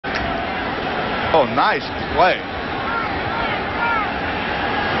Oh, nice play.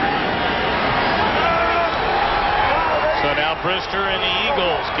 So now Brister and the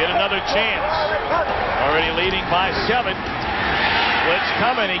Eagles get another chance. Already leading by 7. Blitz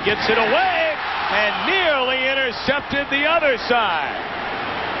coming. He gets it away and nearly intercepted the other side.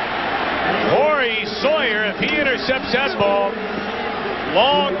 Corey Sawyer, if he intercepts that ball,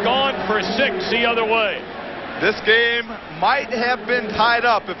 long gone for 6 the other way. This game might have been tied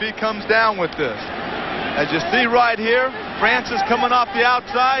up if he comes down with this. As you see right here, Francis coming off the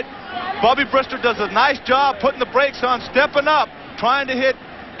outside. Bubby Brister does a nice job putting the brakes on, stepping up, trying to hit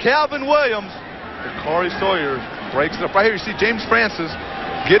Calvin Williams. And Corey Sawyer breaks it up. Right here you see James Francis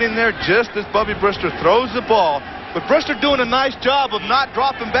getting there just as Bubby Brister throws the ball. But Brister doing a nice job of not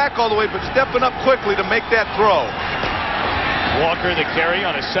dropping back all the way, but stepping up quickly to make that throw. Walker the carry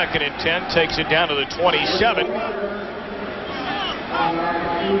on a 2nd and 10, takes it down to the 27.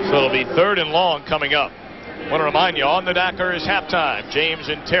 So it'll be 3rd and long coming up. I want to remind you, on the Dockers halftime, James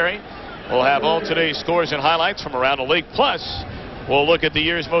and Terry will have all today's scores and highlights from around the league. Plus, we'll look at the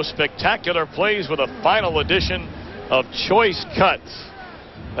year's most spectacular plays with a final edition of Choice Cuts.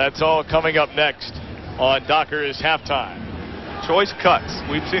 That's all coming up next on Dockers halftime. Choice Cuts.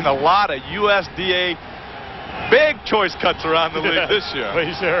 We've seen a lot of USDA big choice cuts around the league this year.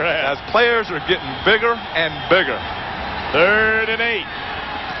 We sure have. As players are getting bigger and bigger. 3rd and 8.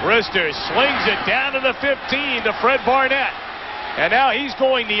 Brister slings it down to the 15 to Fred Barnett. And now he's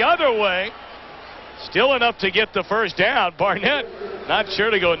going the other way. Still enough to get the first down. Barnett not sure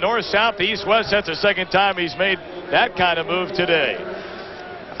to go north, south, east, west. That's the 2nd time he's made that kind of move today.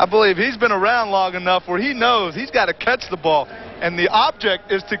 I believe he's been around long enough where he knows he's got to catch the ball. And the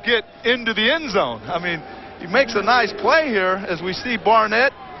object is to get into the end zone. I mean, he makes a nice play here as we see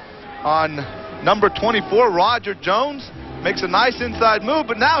Barnett on number 24, Roger Jones. Makes a nice inside move,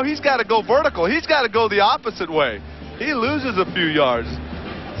 but now he's got to go vertical. He's got to go the opposite way. He loses a few yards.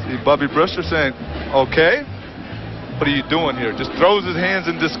 See Bubby Brister saying, okay, what are you doing here? Just throws his hands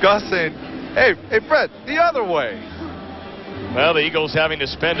in disgust saying, hey, Fred, the other way. Well, the Eagles having to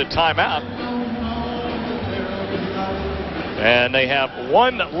spend a timeout. And they have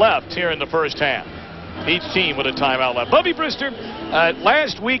 1 left here in the first half. Each team with a timeout left. Bubby Brister,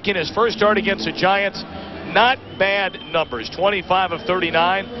 last week in his first start against the Giants, not bad numbers. 25 of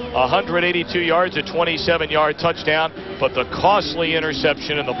 39, 182 yards, a 27-yard touchdown, but the costly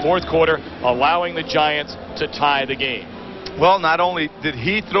interception in the 4th quarter, allowing the Giants to tie the game. Well, not only did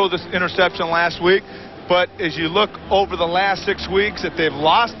he throw this interception last week, but as you look over the last 6 weeks, if they've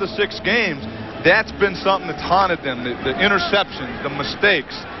lost the 6 games, that's been something that's haunted them, the interceptions, the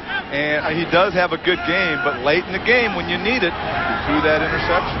mistakes. And he does have a good game, but late in the game when you need it, he threw that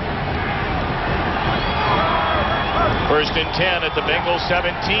interception. 1st and 10 at the Bengals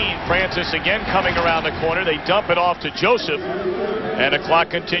 17. Francis again coming around the corner. They dump it off to Joseph, and the clock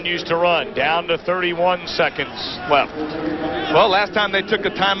continues to run. Down to 31 seconds left. Well, last time they took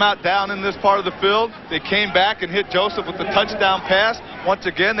a timeout down in this part of the field, they came back and hit Joseph with the touchdown pass. Once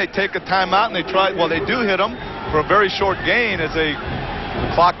again, they take a timeout and they try. Well, they do hit him for a very short gain as the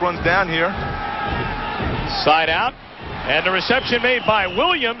clock runs down here. Side out, and the reception made by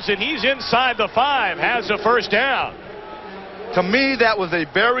Williams, and he's inside the 5, has a first down. To me, that was a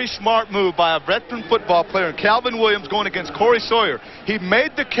very smart move by a veteran football player, Calvin Williams, going against Corey Sawyer. He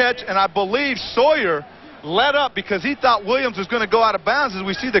made the catch, and I believe Sawyer let up because he thought Williams was going to go out of bounds as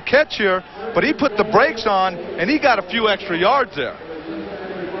we see the catch here, but he put the brakes on, and he got a few extra yards there.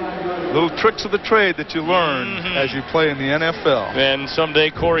 Little tricks of the trade that you learn as you play in the NFL. And someday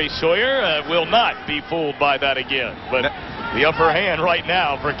Corey Sawyer will not be fooled by that again, but the upper hand right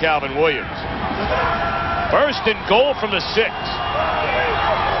now for Calvin Williams. 1st and goal from the 6. 13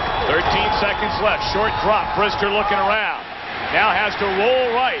 seconds left. Short drop. Brister looking around. Now has to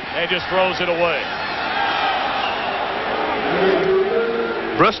roll right and just throws it away.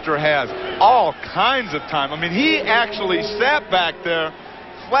 Brister has all kinds of time. I mean, he actually sat back there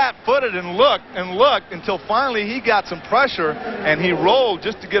flat-footed and looked until finally he got some pressure and he rolled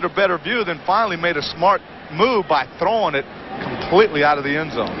just to get a better view, then finally made a smart move by throwing it completely out of the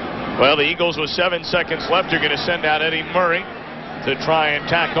end zone. Well, the Eagles with 7 seconds left are going to send out Eddie Murray to try and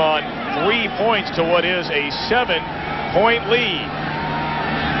tack on 3 points to what is a 7-point lead.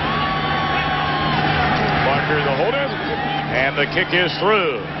 Barker the holder, and the kick is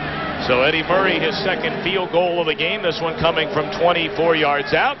through. So Eddie Murray, his 2nd field goal of the game, this one coming from 24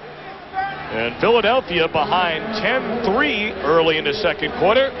 yards out. And Philadelphia behind 10-3 early in the 2nd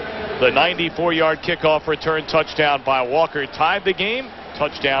quarter. The 94-yard kickoff return touchdown by Walker tied the game.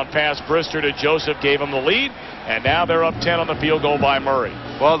 Touchdown pass Brister to Joseph gave him the lead, and now they're up 10 on the field goal by Murray.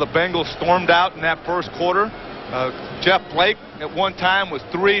 Well, the Bengals stormed out in that first quarter. Jeff Blake at one time was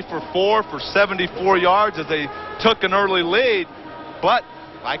 3 for 4 for 74 yards as they took an early lead. But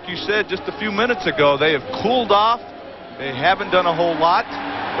like you said just a few minutes ago, they have cooled off. They haven't done a whole lot,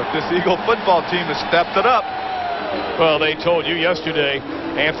 but this Eagle football team has stepped it up. Well, they told you yesterday,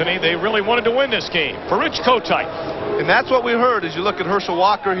 Anthony, they really wanted to win this game for Rich Kotite. And that's what we heard as you look at Herschel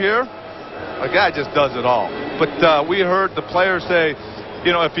Walker here. A guy just does it all. But we heard the players say,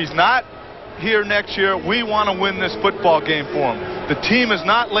 you know, if he's not here next year, we want to win this football game for him. The team has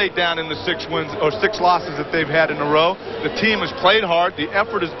not laid down in the 6 wins or 6 losses that they've had in a row. The team has played hard. The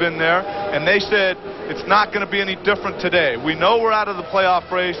effort has been there. And they said it's not going to be any different today. We know we're out of the playoff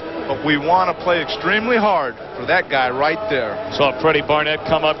race, but we want to play extremely hard for that guy right there. Saw Freddie Barnett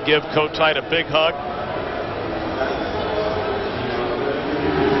come up, give Kotite a big hug.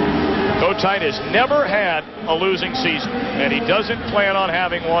 Kotite has never had a losing season, and he doesn't plan on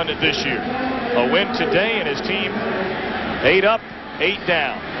having one this year. A win today, and his team 8 up, 8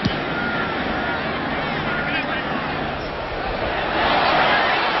 down.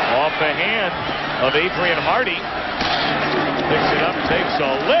 Off the hand of Adrian Hardy. Picks it up, takes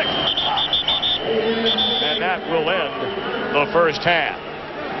a lick. And that will end the first half.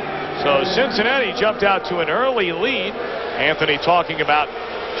 So Cincinnati jumped out to an early lead. Anthony talking about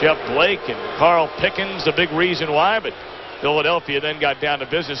Jeff Blake and Carl Pickens, a big reason why, but Philadelphia then got down to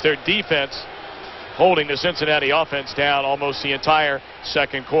business. Their defense holding the Cincinnati offense down almost the entire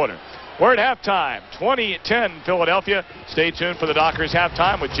second quarter. We're at halftime, 20-10 Philadelphia. Stay tuned for the Dockers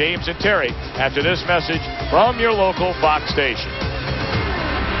halftime with James and Terry after this message from your local Fox station.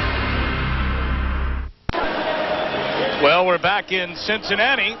 Well, we're back in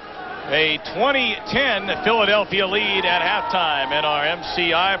Cincinnati. A 20-10 Philadelphia lead at halftime. And our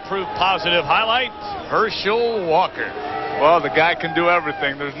MCI proof positive highlight, Herschel Walker. Well, the guy can do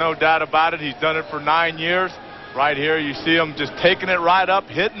everything. There's no doubt about it. He's done it for 9 years. Right here, you see him just taking it right up,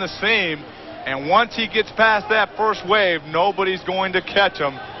 hitting the seam. And once he gets past that first wave, nobody's going to catch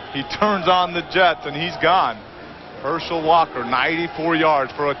him. He turns on the jets, and he's gone. Herschel Walker, 94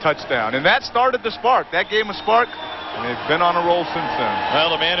 yards for a touchdown. And that started the spark. That gave him a spark. And they've been on a roll since then.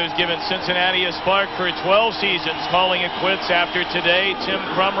 Well, the man who's given Cincinnati a spark for 12 seasons, calling it quits after today, Tim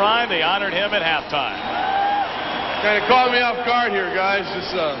Crumrine. They honored him at halftime. Kind of caught me off guard here, guys.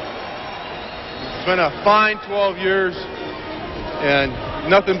 It's been a fine 12 years, and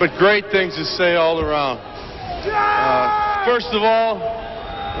nothing but great things to say all around. First of all,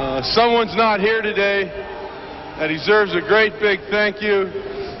 someone's not here today that deserves a great big thank you,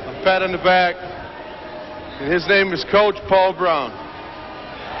 a pat on the back. And his name is Coach Paul Brown.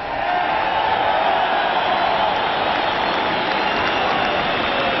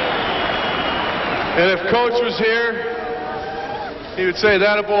 And if Coach was here, he would say,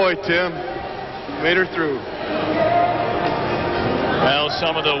 "That a boy, Tim. Made her through." Well,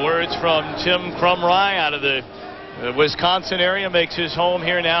 some of the words from Tim Crumrine out of the Wisconsin area, makes his home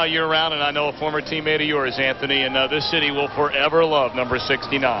here now year-round, and I know a former teammate of yours, Anthony, and this city will forever love number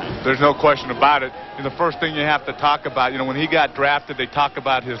 69. There's no question about it. And the first thing you have to talk about, you know, when he got drafted, they talk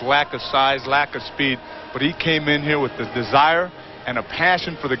about his lack of size, lack of speed, but he came in here with the desire and a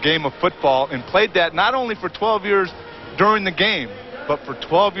passion for the game of football and played that not only for 12 years during the game, but for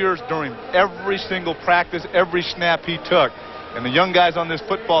 12 years during every single practice, every snap he took. And the young guys on this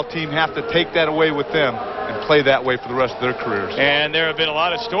football team have to take that away with them and play that way for the rest of their careers. And there have been a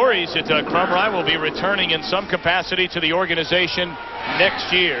lot of stories that Crumrine will be returning in some capacity to the organization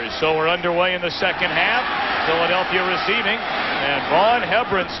next year. So we're underway in the second half. Philadelphia receiving. And Vaughn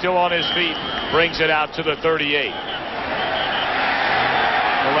Hebron still on his feet. Brings it out to the 38.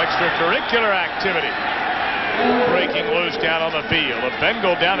 No extracurricular activity. Breaking loose down on the field. A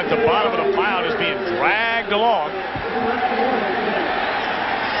Bengal down at the bottom of the pile is being dragged along.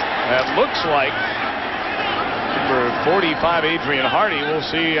 That looks like number 45, Adrian Hardy. We'll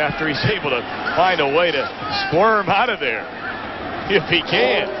see after he's able to find a way to squirm out of there, if he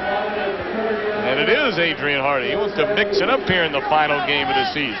can. And it is Adrian Hardy. He wants to mix it up here in the final game of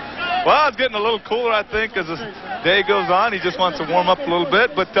the season. Well, it's getting a little cooler, I think, as the day goes on. He just wants to warm up a little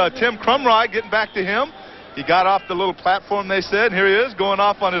bit. But Tim Crumrine, getting back to him, he got off the little platform, they said. Here he is, going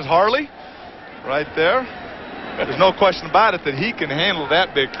off on his Harley right there. There's no question about it that he can handle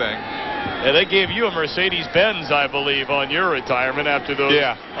that big thing. Yeah, they gave you a Mercedes-Benz, I believe, on your retirement after those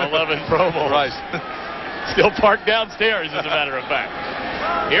 11 Pro Bowls. Right. Still parked downstairs, as a matter of fact.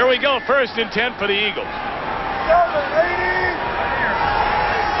 Here we go, 1st and 10 for the Eagles.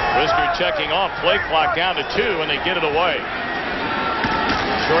 Brister checking off, play clock down to 2, and they get it away.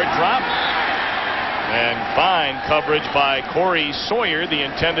 Short drop. And fine coverage by Corey Sawyer, the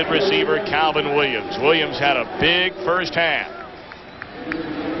intended receiver, Calvin Williams. Williams had a big first half.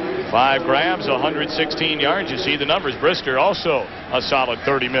 5 grabs, 116 yards. You see the numbers. Brister also a solid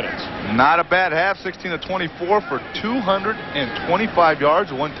 30 minutes. Not a bad half. 16 of 24 for 225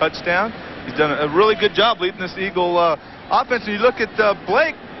 yards, 1 touchdown. He's done a really good job leading this Eagle offense. And you look at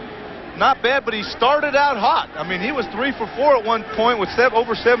Blake, not bad, but he started out hot. I mean, he was 3 for 4 at one point with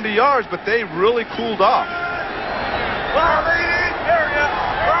over 70 yards, but they really cooled off.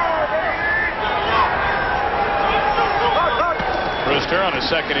 Brister on a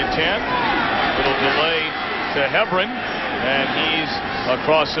 2nd and 10. Little delay to Hebron, and he's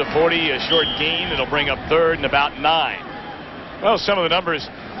across the 40, a short gain. It'll bring up 3rd and about 9. Well, some of the numbers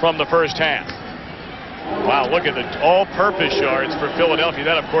from the first half. Wow, look at the all-purpose yards for Philadelphia.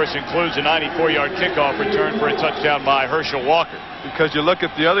 That, of course, includes a 94-yard kickoff return for a touchdown by Herschel Walker. Because you look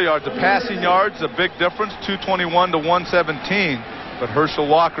at the other yards, the passing yards, a big difference, 221 to 117. But Herschel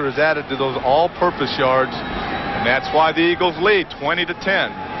Walker is added to those all-purpose yards, and that's why the Eagles lead 20 to 10.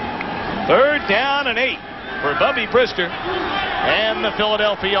 3rd down and 8 for Bubby Brister and the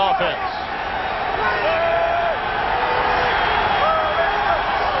Philadelphia offense.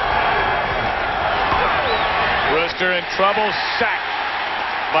 Brister in trouble,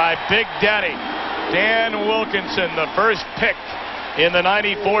 sacked by Big Daddy Dan Wilkinson, the first pick in the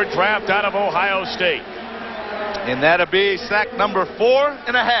 '94 draft out of Ohio State. And that'll be sack number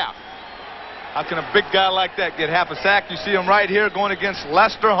 4.5. How can a big guy like that get half a sack? You see him right here going against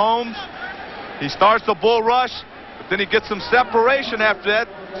Lester Holmes. He starts the bull rush, but then he gets some separation after that.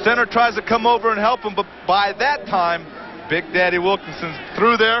 Center tries to come over and help him, but by that time, Big Daddy Wilkinson's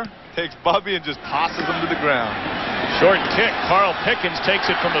through there, takes Bubby and just tosses him to the ground. Short kick. Carl Pickens takes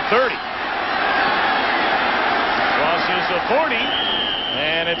it from the 30. Crosses the 40,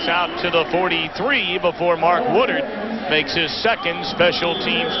 and it's out to the 43 before Mark Woodard makes his 2nd special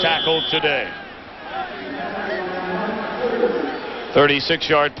teams tackle today.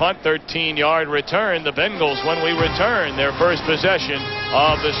 36-yard punt, 13-yard return. The Bengals, when we return, their first possession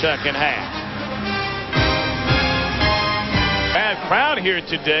of the second half. Bad crowd here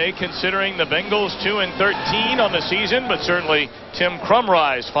today, considering the Bengals 2-13 on the season, but certainly Tim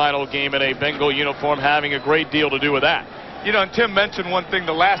Crumrye's final game in a Bengal uniform having a great deal to do with that. You know, and Tim mentioned one thing.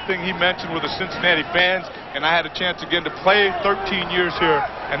 The last thing he mentioned were the Cincinnati fans, and I had a chance again to play 13 years here,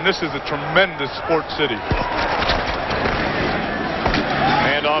 and this is a tremendous sports city.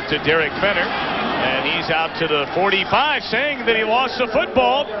 Hand off to Derek Fenner, and he's out to the 45, saying that he lost the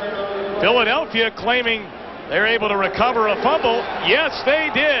football. Philadelphia claiming they're able to recover a fumble. Yes, they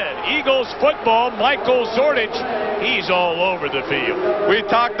did. Eagles football, Michael Zordich, he's all over the field. We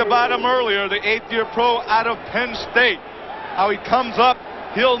talked about him earlier, the 8th-year pro out of Penn State. How he comes up,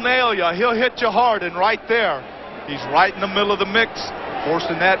 he'll nail you, he'll hit you hard, and right there, he's right in the middle of the mix,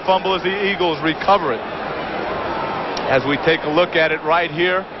 forcing that fumble as the Eagles recover it. As we take a look at it right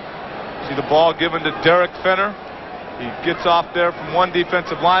here, see the ball given to Derek Fenner. He gets off there from one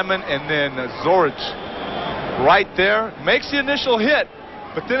defensive lineman, and then Zordich right there makes the initial hit,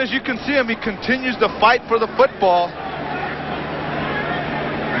 but then as you can see him, he continues to fight for the football,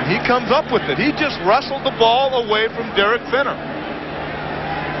 and he comes up with it. He just wrestled the ball away from Derek Fenner.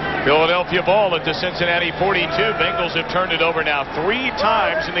 Philadelphia ball at the Cincinnati 42. Bengals have turned it over now 3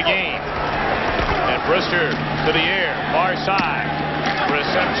 times in the game. And Brister to the air, far side.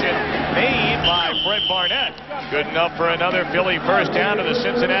 Reception made by Fred Barnett. Good enough for another Philly first down to the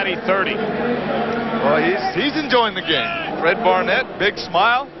Cincinnati 30. Well, he's enjoying the game. Fred Barnett, big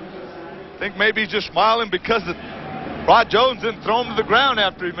smile. I think maybe he's just smiling because Rod Jones didn't throw him to the ground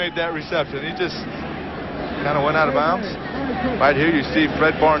after he made that reception. He just kind of went out of bounds. Right here you see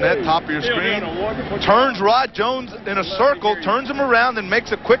Fred Barnett, top of your screen. Turns Rod Jones in a circle, turns him around, and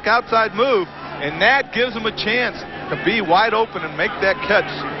makes a quick outside move. And that gives him a chance to be wide open and make that catch.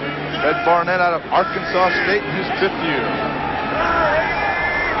 Fred Barnett out of Arkansas State in his 5th year.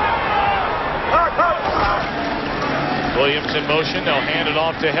 Williams in motion. They'll hand it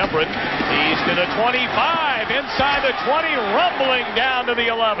off to Hebron. He's to the 25. Inside the 20. Rumbling down to the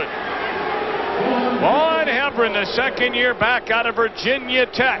 11. Vaughn Hebron, the 2nd year back out of Virginia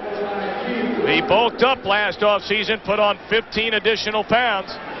Tech. He bulked up last offseason, put on 15 additional pounds.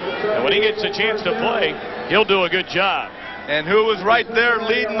 And when he gets a chance to play, he'll do a good job. And who was right there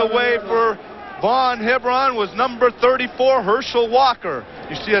leading the way for Vaughn Hebron was number 34, Herschel Walker.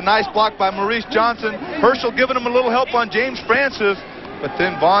 You see a nice block by Maurice Johnson. Herschel giving him a little help on James Francis. But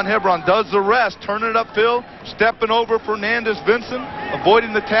then Vaughn Hebron does the rest, turning it upfield, stepping over Fernandez Vincent,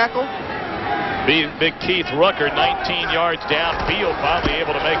 avoiding the tackle. Big Keith Rucker, 19 yards downfield, finally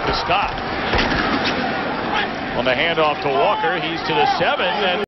able to make the stop. On the handoff to Walker, he's to the 7. And